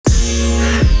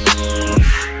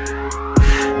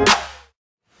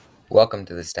Welcome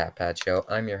to the Stat Pad Show.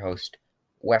 I'm your host,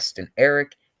 Weston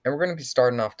Eric, and we're going to be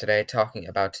starting off today talking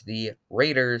about the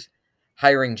Raiders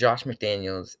hiring Josh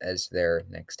McDaniels as their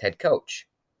next head coach.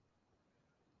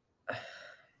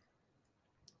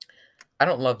 I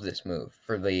don't love this move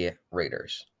for the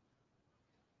Raiders.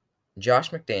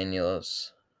 Josh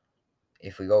McDaniels,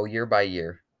 if we go year by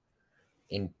year,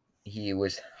 he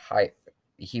was hired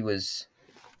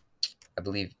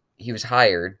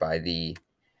by the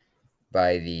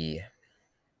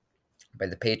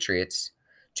Patriots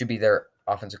to be their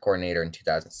offensive coordinator in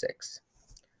 2006.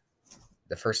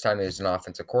 The first time he was an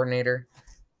offensive coordinator,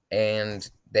 and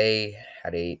they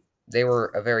were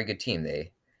a very good team.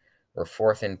 They were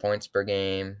fourth in points per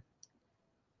game,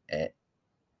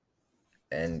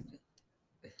 and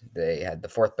they had the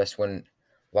fourth best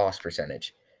win-loss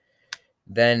percentage.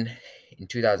 Then in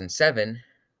 2007,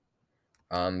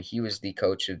 he was the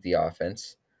coach of the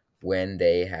offense when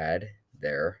they had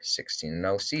their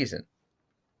 16-0 season.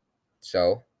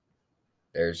 So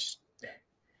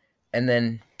and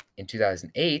then in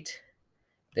 2008,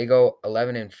 they go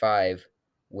 11-5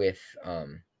 if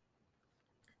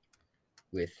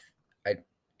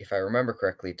I remember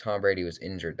correctly, Tom Brady was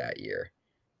injured that year,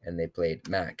 and they played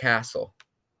Matt Castle.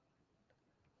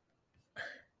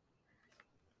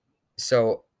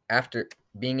 So after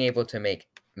being able to make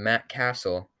Matt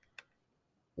Castle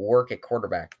work at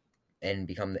quarterback and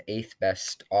become the 8th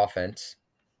best offense,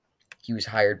 he was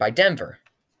hired by Denver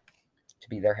to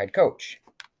be their head coach.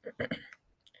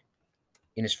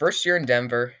 In his first year in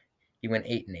Denver, he went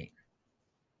 8-8.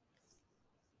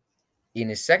 In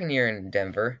his second year in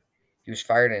Denver, he was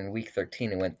fired in week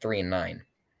 13 and went 3-9.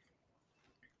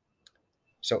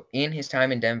 So in his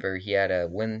time in Denver, he had a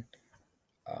win.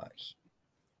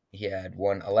 He had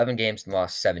won 11 games and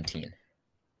lost 17.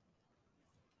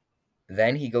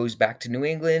 Then he goes back to New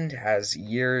England, has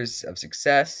years of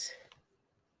success.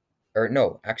 Or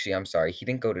no, actually, I'm sorry. He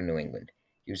didn't go to New England.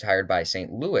 He was hired by St.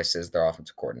 Louis as their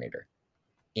offensive coordinator.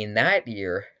 In that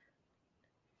year,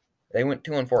 they went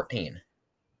 2-14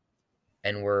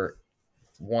 and were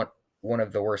one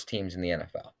of the worst teams in the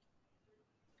NFL.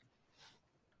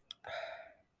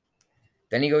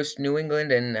 Then he goes to New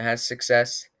England and has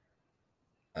success,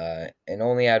 and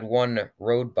only had one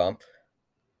road bump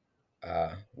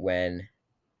when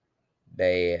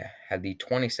they had the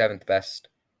 27th best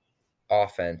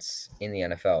offense in the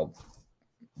NFL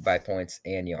by points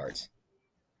and yards.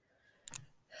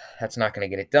 That's not going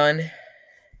to get it done.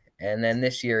 And then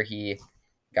this year he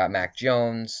got Mac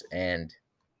Jones, and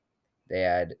they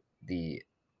had the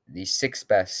 6th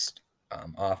best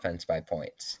offense by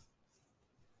points.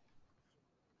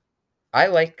 I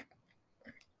like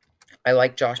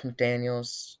Josh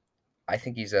McDaniels. I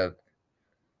think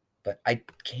but I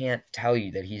can't tell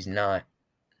you that he's not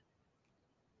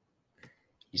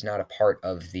a part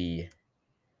of he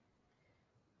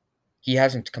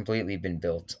hasn't completely been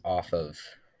built off of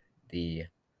the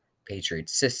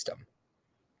Patriots system.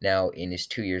 Now, in his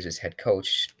 2 years as head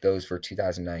coach, those were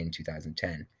 2009 and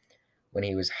 2010, when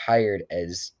he was hired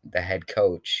as the head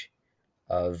coach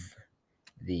of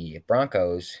the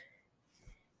Broncos,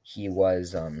 he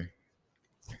was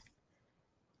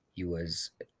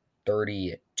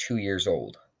 32 years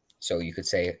old. So you could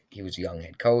say he was a young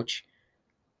head coach.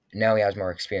 Now he has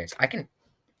more experience. I could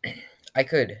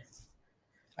agree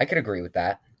with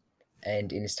that.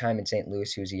 And in his time in St.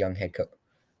 Louis, he was a young head coach.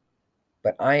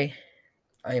 But I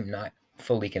am not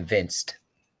fully convinced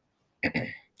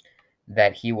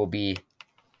that he will be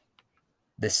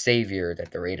the savior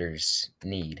that the Raiders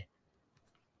need.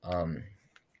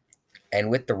 And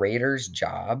with the Raiders'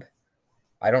 job,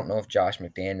 I don't know if Josh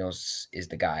McDaniels is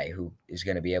the guy who is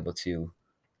going to be able to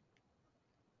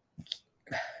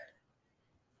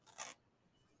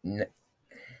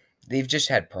they've just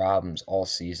had problems all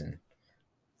season.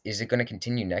 Is it going to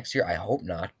continue next year? I hope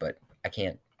not, but I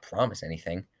can't promise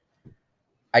anything.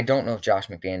 I don't know if Josh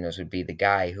McDaniels would be the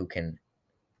guy who can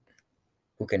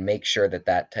make sure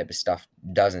that type of stuff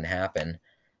doesn't happen.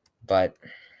 But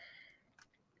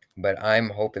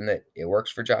I'm hoping that it works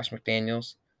for Josh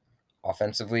McDaniels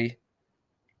offensively.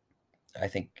 I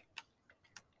think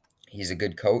he's a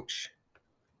good coach,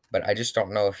 but I just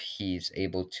don't know if he's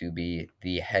able to be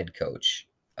the head coach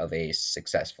of a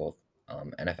successful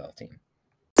NFL team.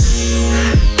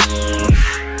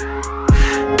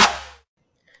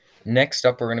 Next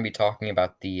up, we're going to be talking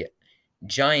about the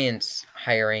Giants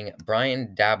hiring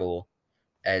Brian Daboll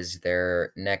as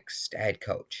their next head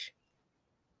coach.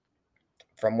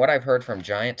 From what I've heard from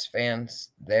Giants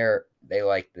fans, they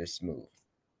like this move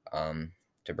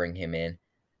to bring him in.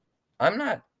 I'm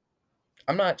not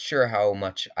sure how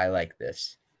much I like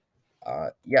this.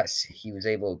 yes, to he was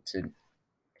able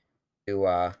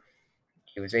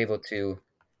to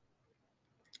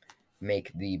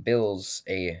make the Bills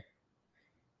a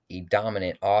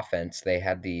dominant offense. They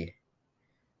had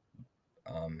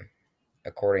um,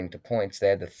 according to points, they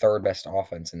had the third best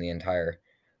offense in the entire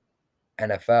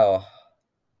NFL,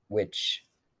 which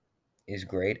is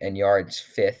great, and yards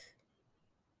fifth.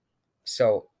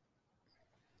 So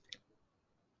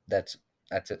that's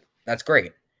that's it. That's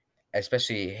great,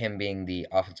 especially him being the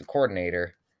offensive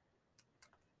coordinator.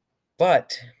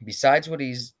 But besides what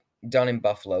he's done in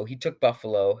Buffalo, he took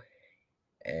Buffalo,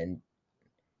 and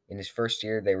in his first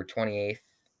year they were 28th,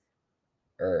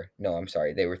 or no, I'm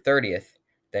sorry, they were 30th.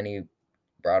 Then he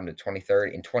brought them to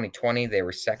 23rd. In 2020, they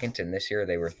were second, and this year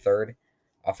they were third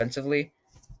offensively.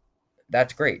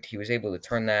 That's great. He was able to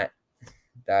turn that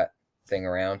thing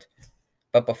around.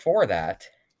 But before that,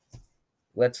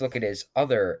 let's look at his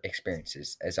other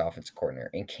experiences as offensive coordinator.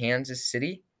 In Kansas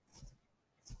City,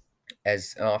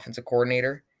 as an offensive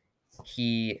coordinator,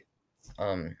 he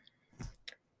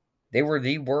they were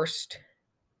the worst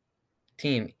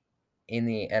team in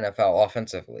the NFL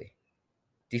offensively.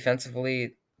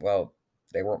 Defensively, well,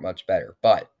 they weren't much better.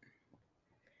 But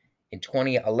in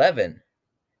 2011,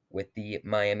 with the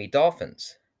Miami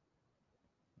Dolphins,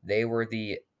 they were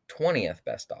the 20th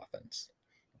best offense.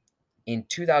 In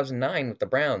 2009, with the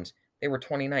Browns, they were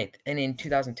 29th. And in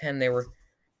 2010, they were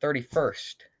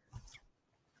 31st.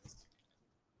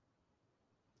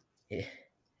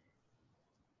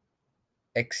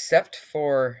 Except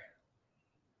for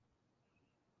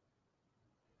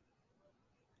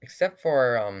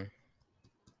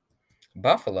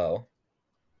Buffalo,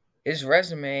 his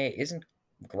resume isn't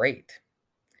great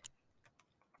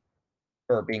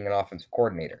for being an offensive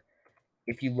coordinator.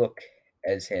 If you look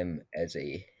as him as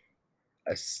a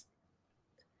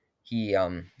he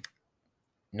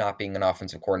not being an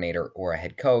offensive coordinator or a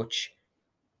head coach,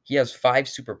 he has 5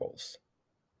 Super Bowls.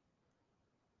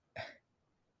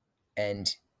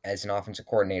 And as an offensive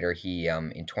coordinator, he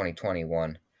in 2020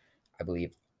 won, I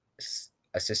believe,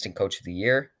 assistant coach of the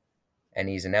year, and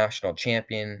he's a national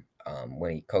champion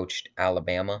when he coached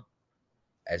Alabama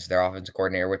as their offensive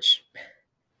coordinator, which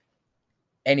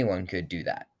anyone could do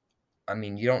that. I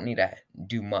mean, you don't need to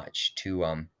do much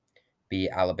to be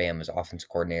Alabama's offensive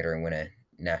coordinator and win a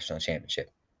national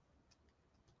championship.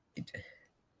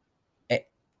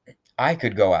 I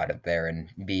could go out of there and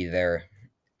be their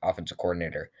offensive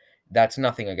coordinator. That's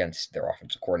nothing against their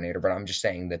offensive coordinator, but I'm just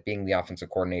saying that being the offensive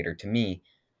coordinator to me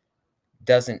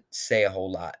doesn't say a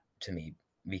whole lot to me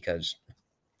because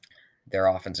their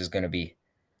offense is going to be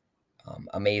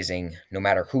amazing no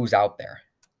matter who's out there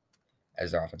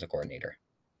as their offensive coordinator.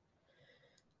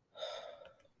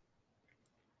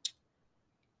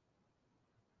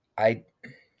 I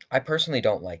personally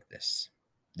don't like this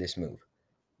move.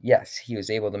 Yes, he was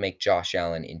able to make Josh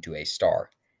Allen into a star.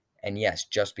 And yes,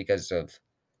 just because of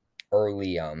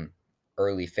early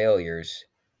failures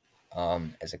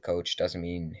as a coach doesn't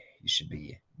mean you should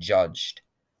be judged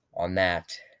on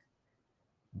that.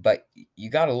 But you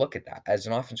got to look at that. As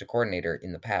an offensive coordinator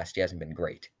in the past, he hasn't been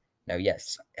great. Now,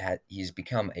 yes, he's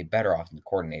become a better offensive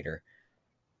coordinator,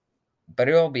 but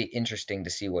it'll be interesting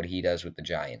to see what he does with the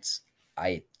Giants.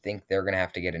 I think they're going to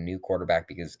have to get a new quarterback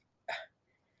because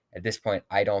at this point,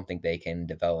 I don't think they can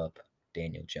develop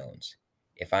Daniel Jones.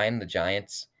 If I'm the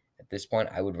Giants, at this point,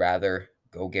 I would rather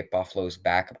go get Buffalo's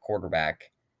backup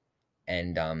quarterback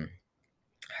and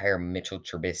hire Mitchell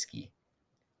Trubisky.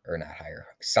 Or not hire,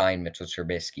 sign Mitchell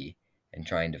Trubisky and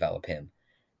try and develop him.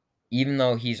 Even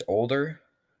though he's older,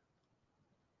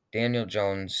 Daniel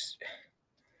Jones,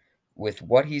 with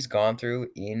what he's gone through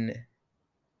in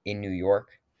New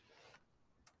York,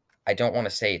 I don't want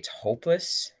to say it's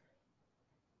hopeless,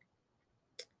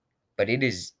 but it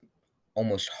is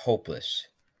almost hopeless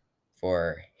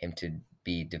for him to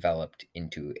be developed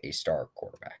into a star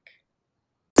quarterback.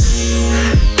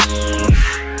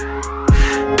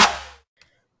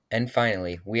 And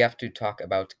finally, we have to talk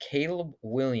about Caleb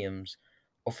Williams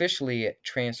officially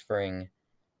transferring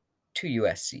to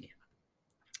USC.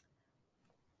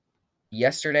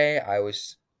 Yesterday,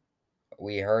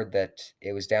 we heard that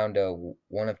it was down to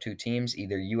one of two teams,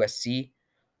 either USC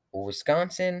or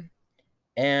Wisconsin,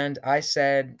 and I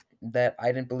said that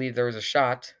I didn't believe there was a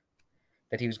shot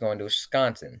that he was going to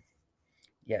Wisconsin.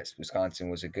 Yes, Wisconsin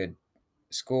was a good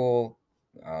school.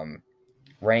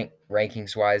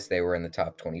 Rankings-wise, they were in the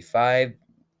top 25.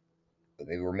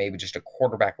 They were maybe just a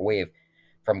quarterback away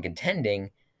from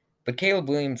contending, but Caleb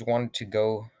Williams wanted to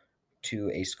go to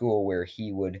a school where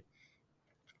he would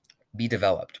be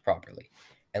developed properly.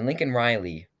 And Lincoln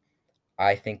Riley,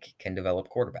 I think, can develop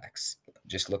quarterbacks.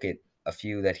 Just look at a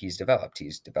few that he's developed.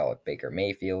 He's developed Baker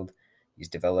Mayfield, he's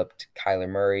developed Kyler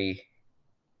Murray,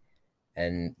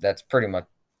 and that's pretty much.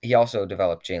 He also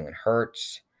developed Jalen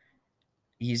Hurts.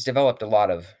 He's developed a lot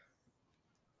of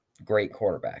great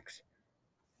quarterbacks.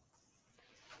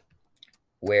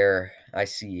 Where I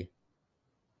see,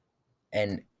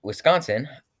 and Wisconsin,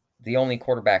 the only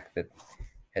quarterback that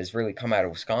has really come out of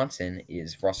Wisconsin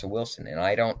is Russell Wilson, and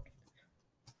I don't.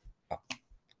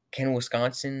 Can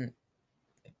Wisconsin?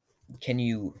 Can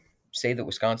you say that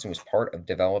Wisconsin was part of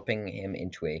developing him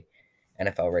into a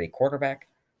NFL ready quarterback?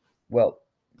 Well,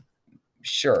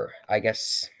 sure. I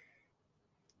guess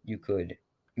you could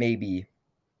maybe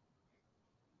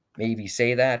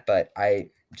say that, but I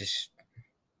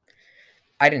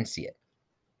didn't see it.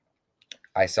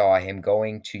 I saw him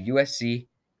going to USC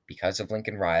because of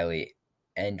Lincoln Riley,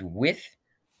 and with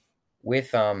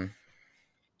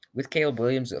Caleb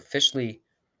Williams officially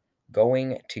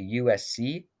going to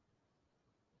USC.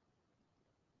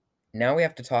 Now we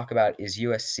have to talk about, is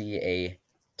USC a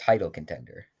title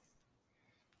contender?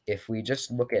 If we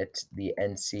just look at the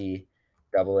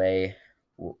NCAA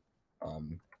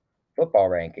football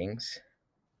rankings,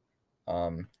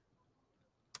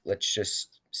 let's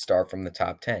just start from the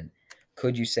top 10.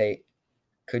 Could you see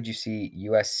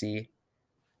USC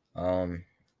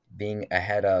being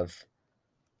ahead of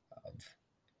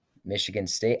Michigan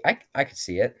State? I could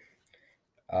see it.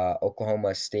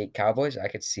 Oklahoma State Cowboys, I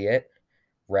could see it.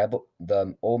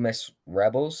 The Ole Miss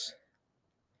Rebels,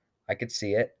 I could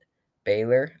see it.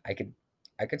 Baylor, I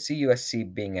could see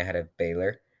USC being ahead of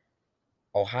Baylor.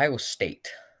 Ohio State,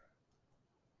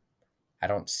 I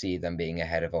don't see them being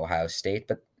ahead of Ohio State,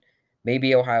 but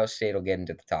maybe Ohio State will get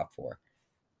into the top 4.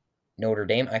 Notre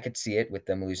Dame, I could see it with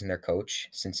them losing their coach.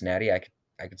 Cincinnati, I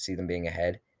could see them being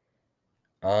ahead.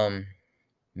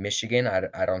 Michigan,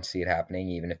 I don't see it happening,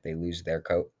 even if they lose their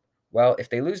coach. Well, if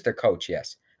they lose their coach,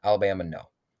 yes. Alabama, no.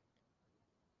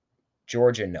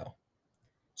 Georgia, no.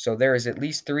 So there is at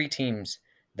least 3 teams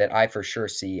that I for sure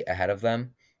see ahead of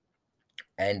them.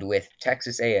 And with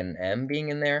Texas A&M being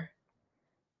in there,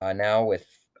 now with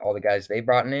all the guys they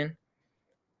brought in,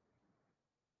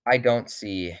 I don't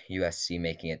see USC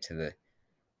making it to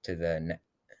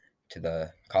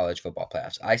the college football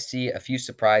playoffs. I see a few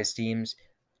surprise teams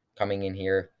coming in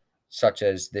here, such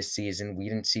as this season. We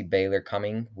didn't see Baylor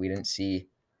coming. We didn't see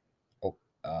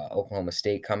Oklahoma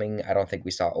State coming. I don't think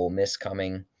we saw Ole Miss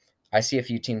coming. I see a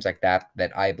few teams like that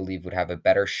I believe would have a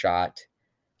better shot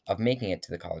of making it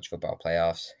to the college football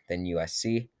playoffs than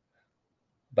USC.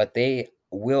 But they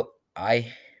will.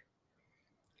 I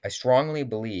strongly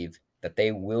believe that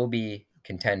they will be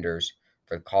contenders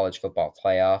for the college football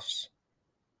playoffs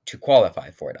to qualify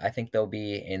for it. I think they'll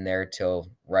be in there till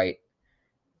right.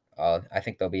 I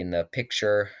think they'll be in the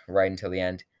picture right until the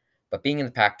end. But being in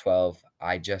the Pac-12,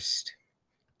 I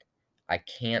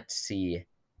can't see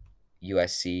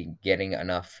USC getting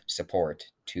enough support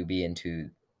to get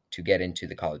into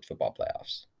the college football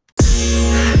playoffs.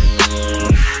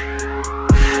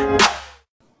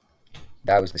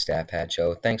 That was the Stat Pad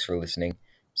Show. Thanks for listening.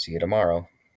 See you tomorrow.